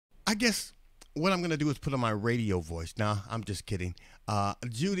I guess what I'm going to do is put on my radio voice. Now, I'm just kidding.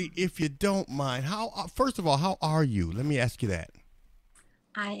 Judy, if you don't mind, first of all, how are you? Let me ask you that.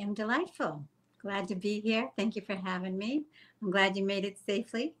 I am delightful. Glad to be here. Thank you for having me. I'm glad you made it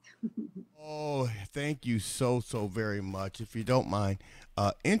safely. Oh, thank you so very much. If you don't mind,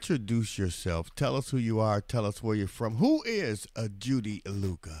 introduce yourself. Tell us who you are. Tell us where you're from. Who is Judy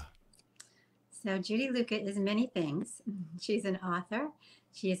Luca? So, Judy Luca is many things. She's an author,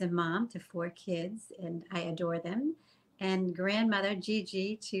 she is a mom to four kids, and I adore them, and grandmother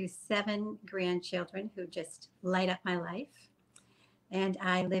Gigi to seven grandchildren who just light up my life. And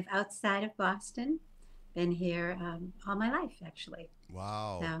I live outside of Boston, been here all my life, actually.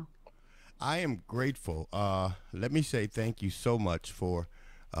 Wow. So, I am grateful. Let me say thank you so much for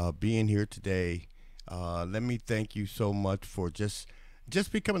being here today. Let me thank you so much for just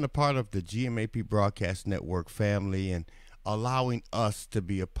becoming a part of the GMAP Broadcast Network family and allowing us to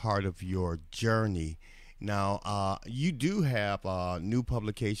be a part of your journey. Now, you do have new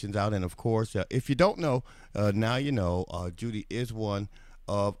publications out, and of course, if you don't know, now you know. Judy is one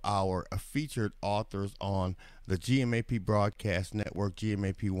of our featured authors on the GMAP Broadcast Network,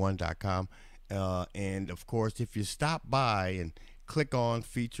 GMAP1.com. And of course, if you stop by and click on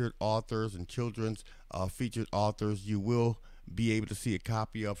featured authors and children's featured authors, you will be able to see a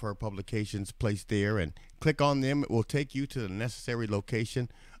copy of her publications placed there and click on them. It will take you to the necessary location,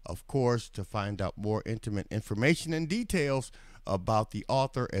 of course, to find out more intimate information and details about the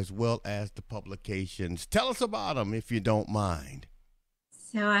author as well as the publications. Tell us about them if you don't mind.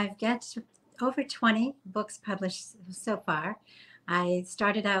 so I've got over 20 books published so far. I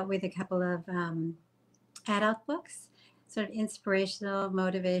started out with a couple of adult books, sort of inspirational,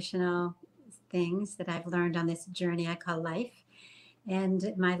 motivational things that I've learned on this journey I call life.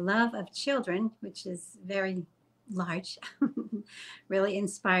 And my love of children, which is very large, really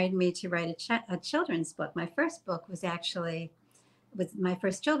inspired me to write a children's book. My first book was actually was my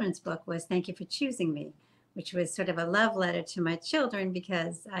first children's book was Thank You for Choosing Me, which was sort of a love letter to my children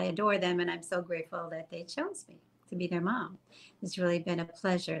because I adore them and I'm so grateful that they chose me to be their mom. It's really been a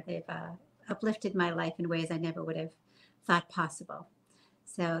pleasure. They've uplifted my life in ways I never would have thought possible.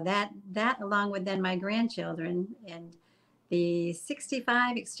 So that along with then my grandchildren and the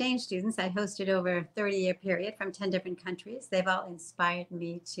 65 exchange students I hosted over a 30-year period from 10 different countries, they've all inspired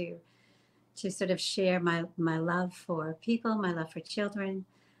me to sort of share my love for people, my love for children,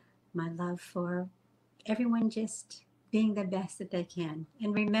 my love for everyone just being the best that they can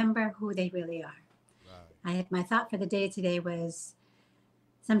and remember who they really are. Right. I had my thought for the day today was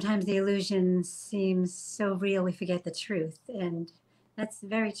sometimes the illusion seems so real we forget the truth. And that's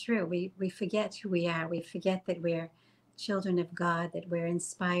very true. We forget who we are. We forget that we're children of God, that we're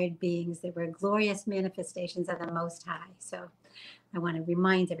inspired beings, that we're glorious manifestations of the Most High. So I want to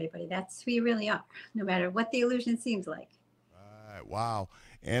remind everybody that's who you really are, no matter what the illusion seems like. Right. Wow.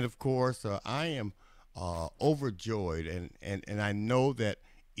 And of course, I am overjoyed, and I know that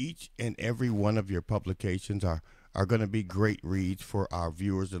each and every one of your publications are going to be great reads for our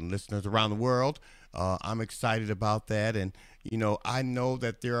viewers and listeners around the world. I'm excited about that, and I know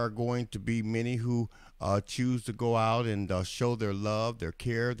that there are going to be many who choose to go out and show their love, their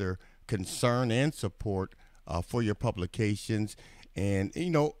care, their concern, and support for your publications, and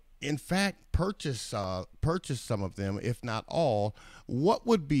in fact, purchase some of them, if not all. What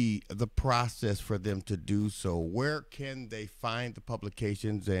would be the process for them to do so? Where can they find the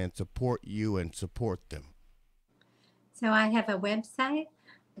publications and support you and support them? So I have a website,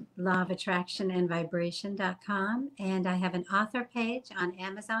 lawofattractionandvibration.com, and I have an author page on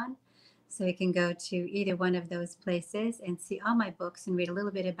Amazon. So you can go to either one of those places and see all my books and read a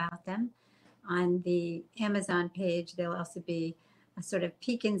little bit about them. On the Amazon page, there'll also be a sort of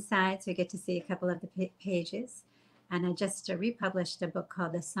peek inside, so you get to see a couple of the pages. And I just republished a book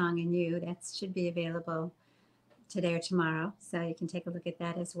called The Song in You that should be available today or tomorrow. So you can take a look at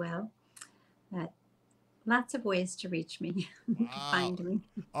that as well. But lots of ways to reach me, to Wow. find me.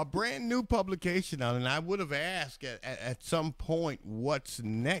 A brand new publication out, and I would have asked at some point what's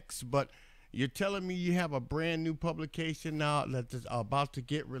next, but you're telling me you have a brand new publication now that is about to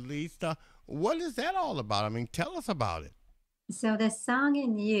get released. What is that all about? I mean, tell us about it. So the song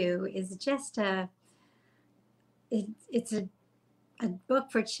in you is just it's a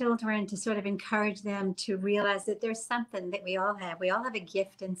book for children to sort of encourage them to realize that there's something that we all have. We all have a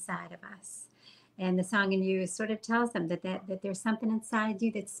gift inside of us. And the song in you sort of tells them that there's something inside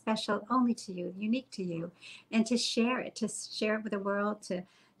you that's special only to you, unique to you, and to share it with the world, to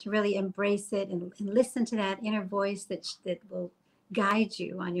really embrace it and listen to that inner voice that will guide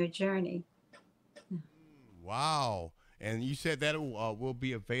you on your journey. Wow. And you said that will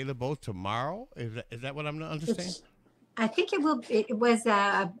be available tomorrow. Is that what I'm to understand? It's, I think it will. It was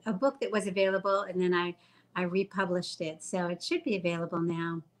a book that was available, and then I republished it, so it should be available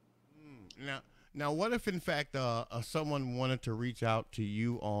now. Now, what if in fact someone wanted to reach out to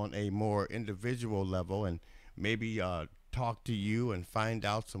you on a more individual level and maybe talk to you and find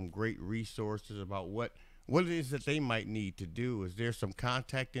out some great resources about what it is that they might need to do? Is there some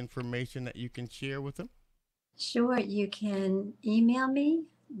contact information that you can share with them? Sure, you can email me.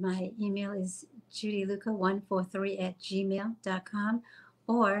 My email is judyluca143 at gmail.com,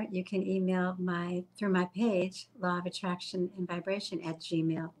 or you can email my through my page, Law of Attraction and Vibration at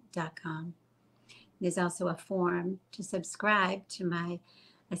gmail.com. There's also a form to subscribe to my,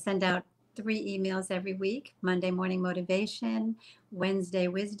 I send out 3 emails every week: Monday morning motivation, Wednesday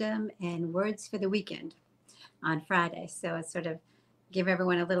wisdom, and words for the weekend on Friday. So it's sort of give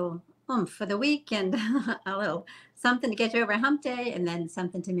everyone a little oomph for the week and a little something to get you over a hump day, and then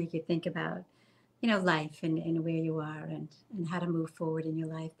something to make you think about, life and where you are, and how to move forward in your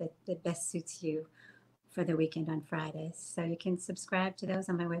life that best suits you for the weekend on Fridays. So you can subscribe to those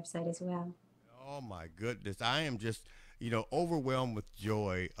on my website as well. Oh my goodness, I am just overwhelmed with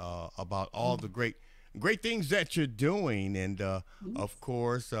joy about all the great things that you're doing, and of Yes.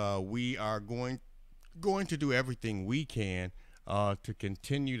 course we are going to do everything we can to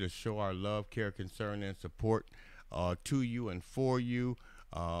continue to show our love, care, concern, and support to you and for you.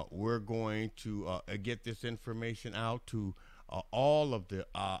 We're going to get this information out to all of the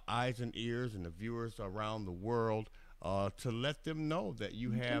eyes and ears and the viewers around the world to let them know that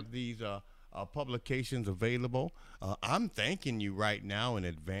you Okay. have these publications available. I'm thanking you right now in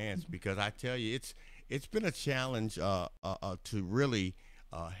advance because I tell you, it's been a challenge to really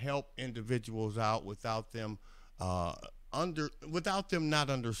help individuals out uh, without them not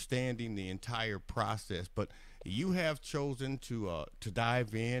understanding the entire process. But you have chosen to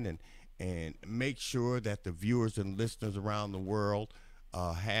dive in and make sure that the viewers and listeners around the world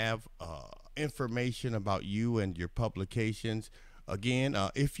have information about you and your publications. Again,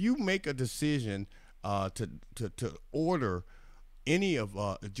 if you make a decision to order any of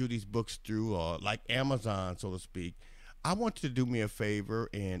Judy's books through like Amazon, so to speak, I want you to do me a favor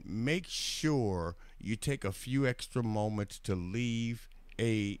and make sure you take a few extra moments to leave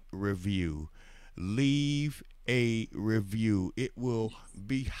a review. Leave a review. It will Yes.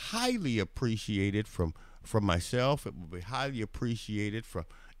 be highly appreciated from myself. It will be highly appreciated from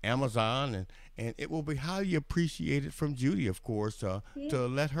Amazon, and it will be highly appreciated from Judy, of course, Yeah. to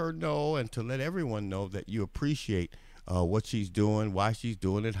let her know and to let everyone know that you appreciate what she's doing, why she's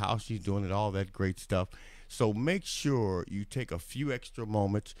doing it, how she's doing it, all that great stuff. So make sure you take a few extra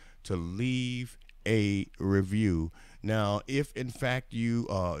moments to leave a review. Now, if in fact you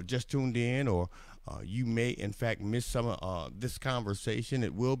just tuned in, or you may in fact miss some of this conversation,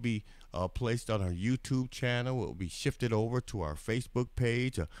 it will be placed on our YouTube channel. It will be shifted over to our Facebook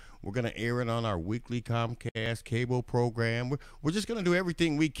page. We're going to air it on our weekly Comcast cable program. We're just going to do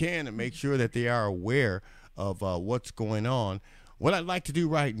everything we can to make sure that they are aware of what's going on. What I'd like to do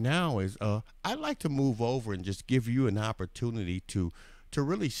right now is I'd like to move over and just give you an opportunity to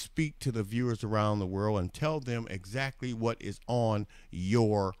really speak to the viewers around the world and tell them exactly what is on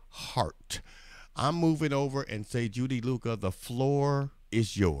your heart. I'm moving over and say, Judy, Luca, the floor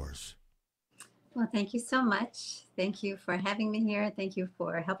is yours. Well, thank you so much. Thank you for having me here. Thank you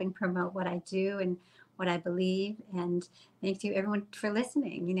for helping promote what I do and what I believe. And thank you, everyone, for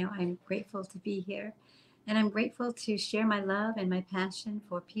listening. I'm grateful to be here. And I'm grateful to share my love and my passion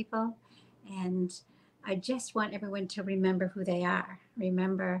for people. And I just want everyone to remember who they are.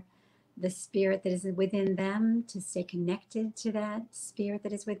 Remember the spirit that is within them, to stay connected to that spirit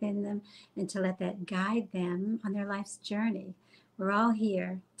that is within them, and to let that guide them on their life's journey. We're all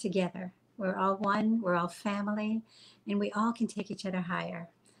here together. We're all one, we're all family, and we all can take each other higher.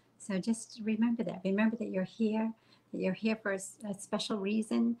 So just remember that. Remember that you're here for a special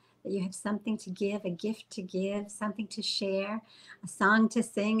reason, that you have something to give, a gift to give, something to share, a song to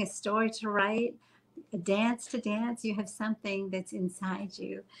sing, a story to write, a dance to dance. You have something that's inside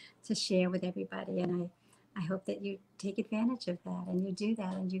you to share with everybody. And I hope that you take advantage of that and you do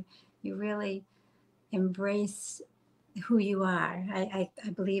that, and you really embrace who you are. I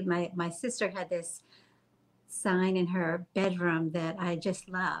believe my sister had this sign in her bedroom that I just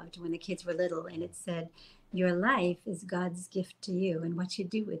loved when the kids were little, and it said, "Your life is God's gift to you, and what you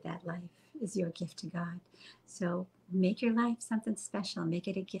do with that life is your gift to God." So make your life something special, make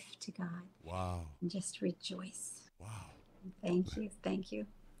it a gift to God, Wow. and just rejoice. Wow. Thank you. Thank you.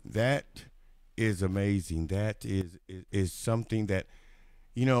 That is amazing. That is something that,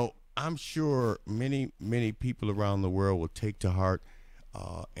 you know, I'm sure many people around the world will take to heart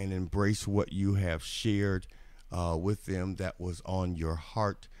and embrace what you have shared with them that was on your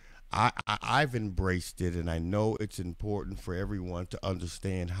heart. I've embraced it, and I know it's important for everyone to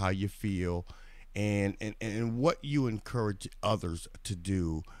understand how you feel and what you encourage others to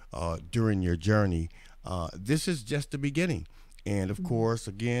do during your journey. This is just the beginning. And of Mhm. course,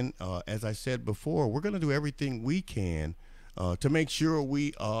 again, as I said before, we're going to do everything we can to make sure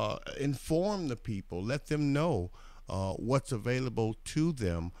we inform the people, let them know what's available to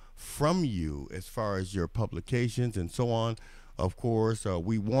them from you as far as your publications and so on. Of course,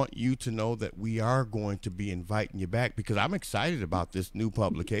 we want you to know that we are going to be inviting you back because I'm excited about this new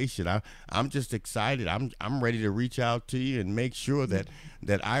publication. I'm just excited. I'm ready to reach out to you and make sure that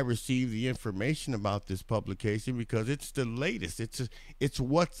I receive the information about this publication because it's the latest. It's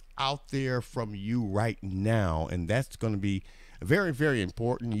what's out there from you right now, and that's going to be very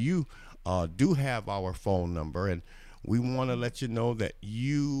important. You do have our phone number, and we want to let you know that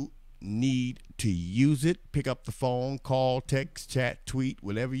you need to use it. Pick up the phone, call, text, chat, tweet,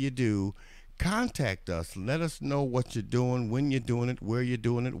 whatever you do. Contact us. Let us know what you're doing, when you're doing it, where you're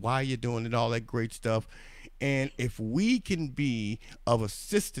doing it, why you're doing it, all that great stuff. And if we can be of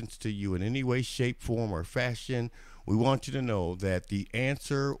assistance to you in any way, shape, form, or fashion, we want you to know that the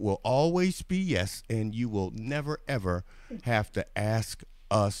answer will always be yes, and you will never, ever have to ask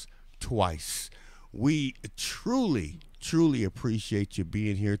us twice. We truly appreciate you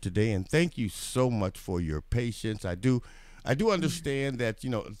being here today, and thank you so much for your patience. I do understand that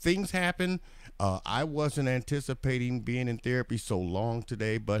things happen. I wasn't anticipating being in therapy so long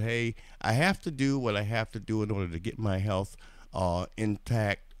today, but hey, I have to do what I have to do in order to get my health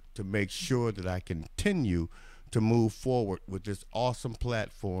intact to make sure that I continue to move forward with this awesome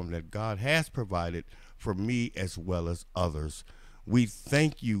platform that God has provided for me as well as others. We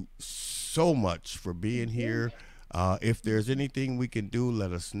thank you so much for being Thank you. here. If there's anything we can do,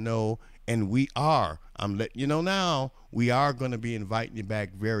 let us know. And I'm letting you know now, we are going to be inviting you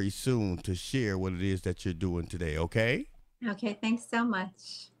back very soon to share what it is that you're doing today, okay? Okay, thanks so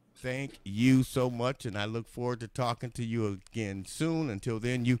much. Thank you so much, and I look forward to talking to you again soon. Until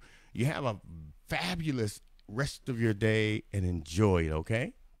then, you have a fabulous rest of your day and enjoy it,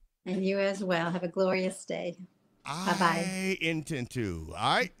 okay? And you as well. Have a glorious day. Bye bye. I intend to.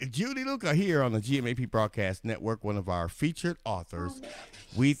 All right, Judy Luca here on the GMAP Broadcast Network, one of our featured authors.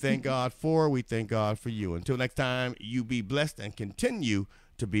 We thank God for, we thank God for you. Until next time, you be blessed and continue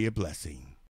to be a blessing.